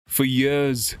For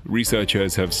years,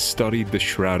 researchers have studied the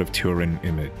Shroud of Turin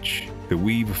image, the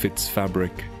weave of its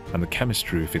fabric, and the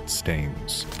chemistry of its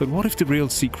stains. But what if the real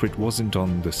secret wasn't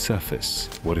on the surface?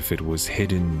 What if it was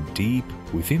hidden deep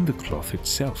within the cloth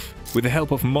itself? With the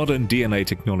help of modern DNA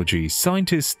technology,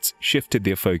 scientists shifted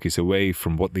their focus away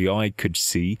from what the eye could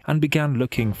see and began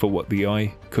looking for what the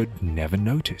eye could never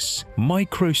notice: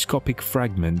 microscopic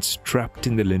fragments trapped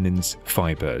in the linen's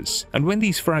fibres. And when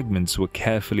these fragments were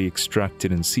carefully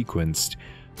extracted and sequenced,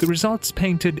 the results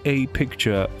painted a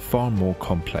picture far more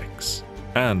complex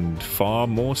and far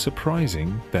more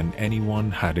surprising than anyone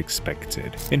had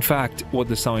expected. In fact, what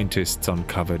the scientists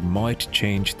uncovered might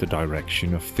change the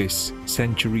direction of this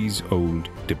centuries-old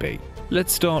debate.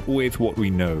 Let's start with what we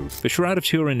know. The Shroud of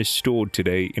Turin is stored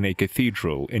today in a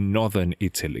cathedral in northern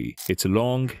Italy. It's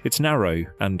long, it's narrow,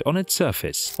 and on its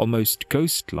surface, almost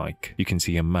ghost-like, you can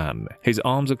see a man. His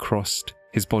arms are crossed.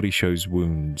 His body shows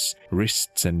wounds,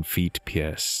 wrists and feet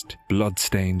pierced, blood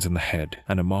stains on the head,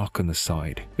 and a mark on the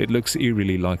side. It looks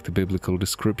eerily like the biblical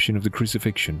description of the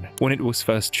crucifixion. When it was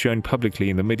first shown publicly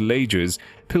in the Middle Ages,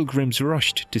 pilgrims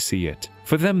rushed to see it.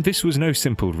 For them, this was no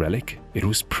simple relic, it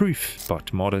was proof.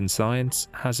 But modern science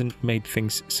hasn't made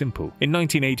things simple. In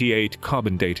 1988,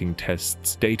 carbon dating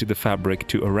tests dated the fabric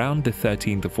to around the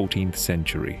 13th or 14th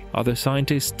century. Other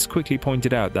scientists quickly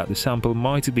pointed out that the sample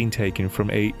might have been taken from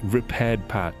a repaired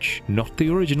patch, not the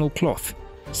original cloth.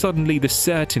 Suddenly, the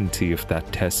certainty of that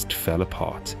test fell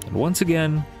apart, and once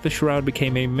again, the shroud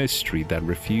became a mystery that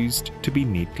refused to be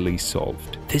neatly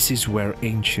solved. This is where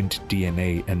ancient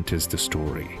DNA enters the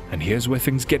story, and here's where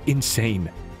things get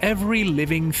insane. Every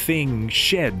living thing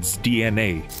sheds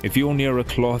DNA. If you're near a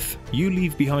cloth, you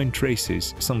leave behind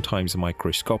traces, sometimes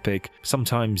microscopic,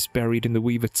 sometimes buried in the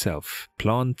weave itself.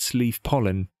 Plants leave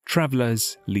pollen.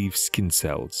 Travelers leave skin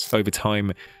cells. Over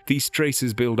time, these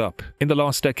traces build up. In the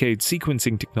last decade,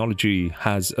 sequencing technology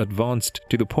has advanced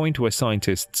to the point where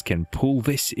scientists can pull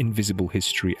this invisible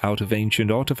history out of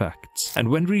ancient artifacts. And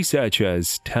when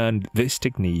researchers turned this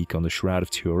technique on the Shroud of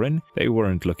Turin, they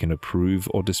weren't looking to prove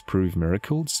or disprove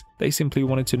miracles. They simply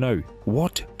wanted to know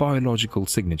what biological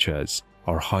signatures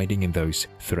are hiding in those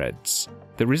threads.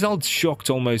 The results shocked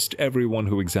almost everyone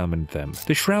who examined them.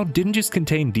 The shroud didn't just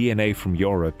contain DNA from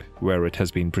Europe, where it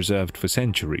has been preserved for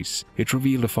centuries. It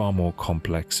revealed a far more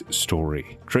complex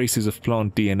story. Traces of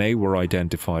plant DNA were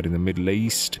identified in the Middle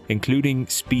East, including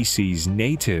species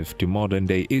native to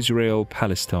modern-day Israel,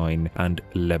 Palestine, and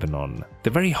Lebanon, the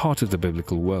very heart of the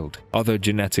biblical world. Other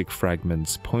genetic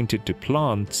fragments pointed to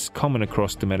plants common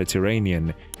across the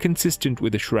Mediterranean, consistent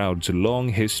with the shroud's long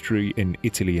history in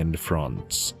Italy and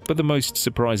France. But the most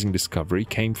surprising discovery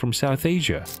came from South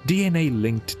Asia. DNA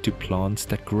linked to plants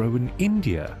that grow in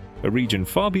India, a region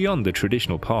far beyond the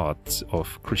traditional paths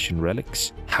of Christian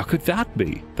relics. How could that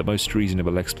be? The most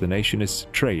reasonable explanation is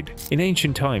trade. In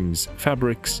ancient times,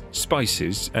 fabrics,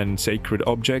 spices, and sacred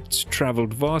objects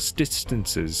traveled vast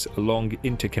distances along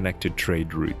interconnected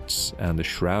trade routes, and the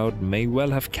shroud may well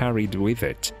have carried with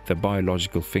it the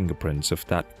biological fingerprints of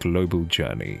that global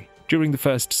journey. During the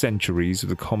first centuries of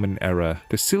the Common Era,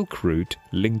 the Silk Route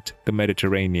linked the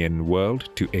Mediterranean world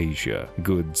to Asia.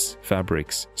 Goods,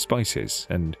 fabrics, spices,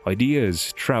 and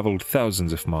ideas traveled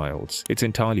thousands of miles. It's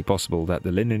entirely possible that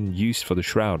the linen used for the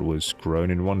shroud was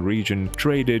grown in one region,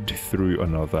 traded through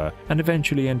another, and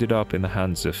eventually ended up in the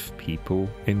hands of people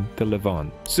in the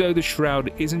Levant. So the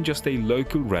shroud isn't just a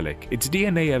local relic. Its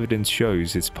DNA evidence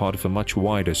shows it's part of a much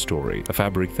wider story, a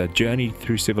fabric that journeyed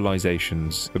through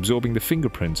civilizations, absorbing the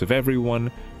fingerprints of everyone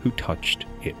who touched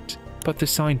it. But the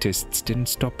scientists didn't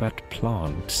stop at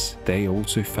plants. They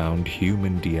also found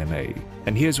human DNA.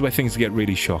 And here's where things get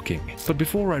really shocking. But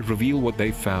before I reveal what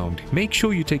they found, make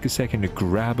sure you take a second to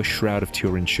grab a Shroud of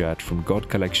Turin shirt from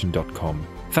godcollection.com.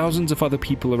 Thousands of other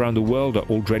people around the world are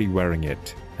already wearing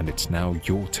it, and it's now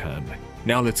your turn.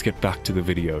 Now let's get back to the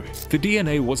video. The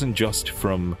DNA wasn't just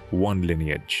from one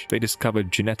lineage. They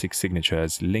discovered genetic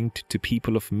signatures linked to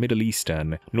people of Middle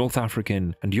Eastern, North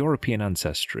African, and European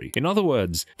ancestry. In other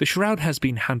words, the shroud has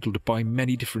been handled by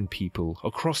many different people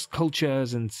across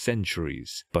cultures and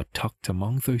centuries. But tucked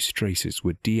among those traces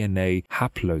were DNA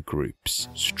haplogroups,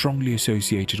 strongly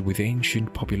associated with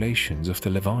ancient populations of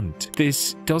the Levant.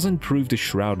 This doesn't prove the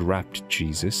shroud wrapped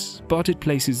Jesus, but it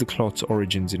places the cloth's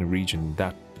origins in a region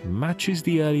that matches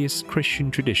the earliest Christian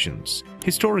traditions.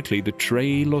 Historically, the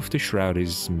trail of the shroud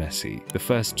is messy. The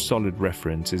first solid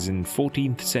reference is in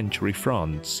 14th century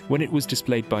France, when it was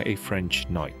displayed by a French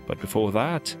knight. But before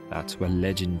that, that's where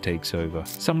legend takes over.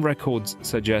 Some records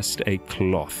suggest a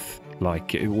cloth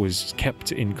like it was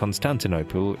kept in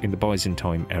Constantinople in the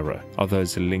Byzantine era.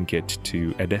 Others link it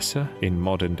to Edessa in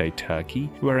modern-day Turkey,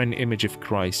 where an image of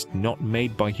Christ not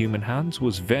made by human hands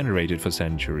was venerated for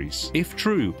centuries. If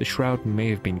true, the shroud may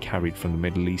have been carried from the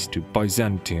Middle East to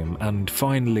Byzantium and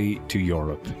finally to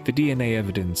Europe. The DNA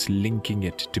evidence linking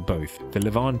it to both the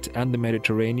Levant and the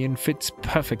Mediterranean fits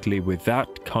perfectly with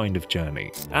that kind of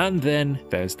journey. And then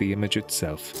there's the image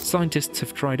itself. Scientists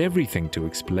have tried everything to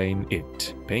explain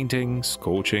it. Painting,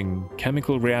 scorching,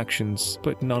 chemical reactions,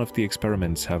 but none of the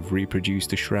experiments have reproduced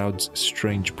the shroud's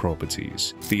strange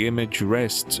properties. The image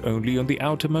rests only on the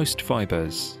outermost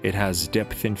fibers. It has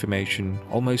depth information,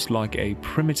 almost like a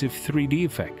primitive 3D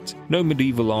effect. No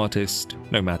medieval artist,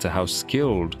 no matter how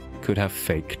skilled, could have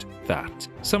faked that.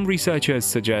 Some researchers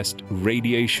suggest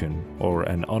radiation or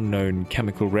an unknown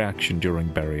chemical reaction during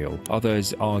burial.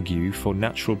 Others argue for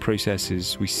natural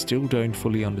processes we still don't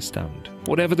fully understand.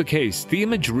 Whatever the case, the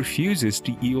image refuses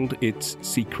to yield its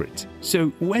secret. So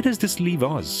where does this leave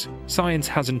us? Science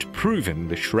hasn't proven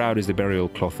the shroud is the burial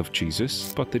cloth of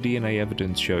Jesus, but the DNA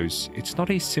evidence shows it's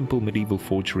not a simple medieval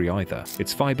forgery either.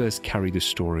 Its fibers carry the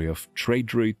story of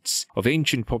trade routes, of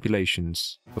ancient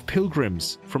populations, of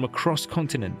pilgrims from across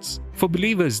continents. For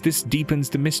believers, this deepens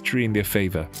the mystery in their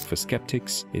favor. For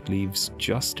skeptics, it leaves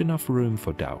just enough room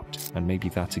for doubt. And maybe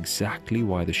that's exactly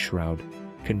why the shroud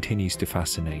continues to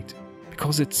fascinate.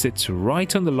 Because it sits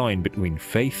right on the line between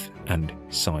faith and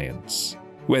science.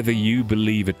 Whether you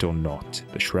believe it or not,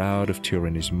 the Shroud of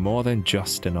Turin is more than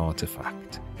just an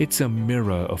artifact. It's a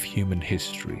mirror of human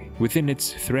history. Within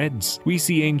its threads, we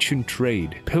see ancient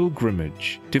trade,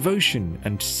 pilgrimage, devotion,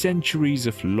 and centuries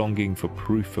of longing for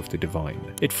proof of the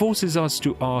divine. It forces us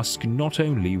to ask not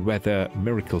only whether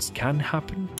miracles can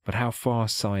happen, but how far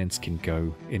science can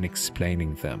go in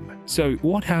explaining them. So,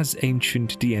 what has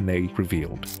ancient DNA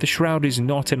revealed? The shroud is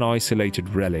not an isolated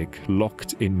relic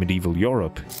locked in medieval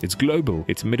Europe. It's global,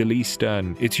 it's Middle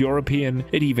Eastern, it's European,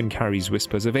 it even carries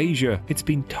whispers of Asia. It's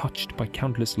been touched by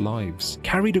countless lives,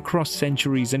 carried across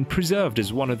centuries and preserved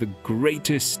as one of the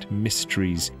greatest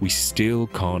mysteries we still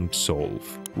can't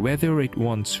solve. Whether it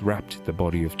once wrapped the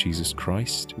body of Jesus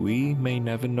Christ, we may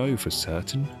never know for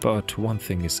certain, but one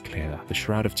thing is clear: the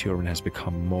Shroud of Turin has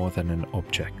become more than an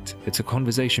object. It's a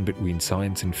conversation between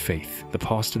science and faith, the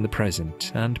past and the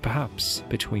present, and perhaps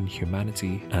between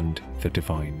humanity and the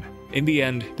divine. In the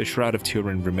end, the Shroud of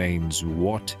Turin remains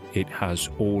what it has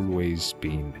always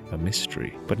been, a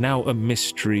mystery. But now a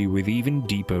mystery with even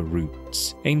deeper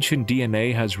roots. Ancient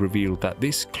DNA has revealed that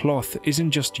this cloth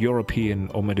isn't just European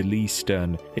or Middle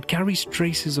Eastern. It carries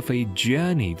traces of a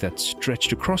journey that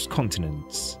stretched across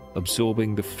continents,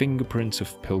 absorbing the fingerprints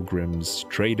of pilgrims,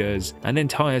 traders, and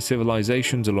entire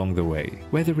civilizations along the way.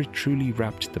 Whether it truly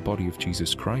wrapped the body of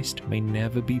Jesus Christ may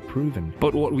never be proven,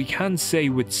 but what we can say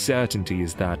with certainty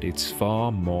is that it's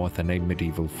far more than a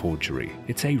medieval forgery.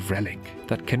 It's a relic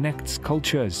that connects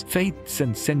cultures, faiths,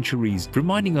 and centuries,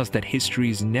 reminding us that history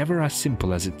is never as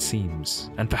simple as it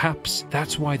seems. And perhaps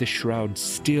that's why the shroud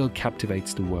still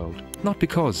captivates the world. Not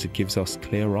because it gives us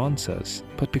clear answers,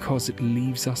 but because it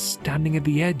leaves us standing at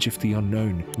the edge of the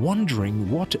unknown, wondering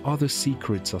what other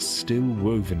secrets are still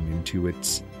woven into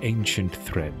its ancient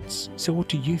threads. So what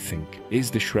do you think?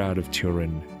 Is the Shroud of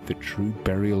Turin the true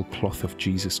burial cloth of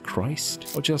Jesus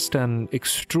Christ, or just an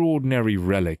extraordinary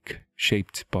relic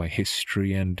shaped by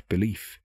history and belief?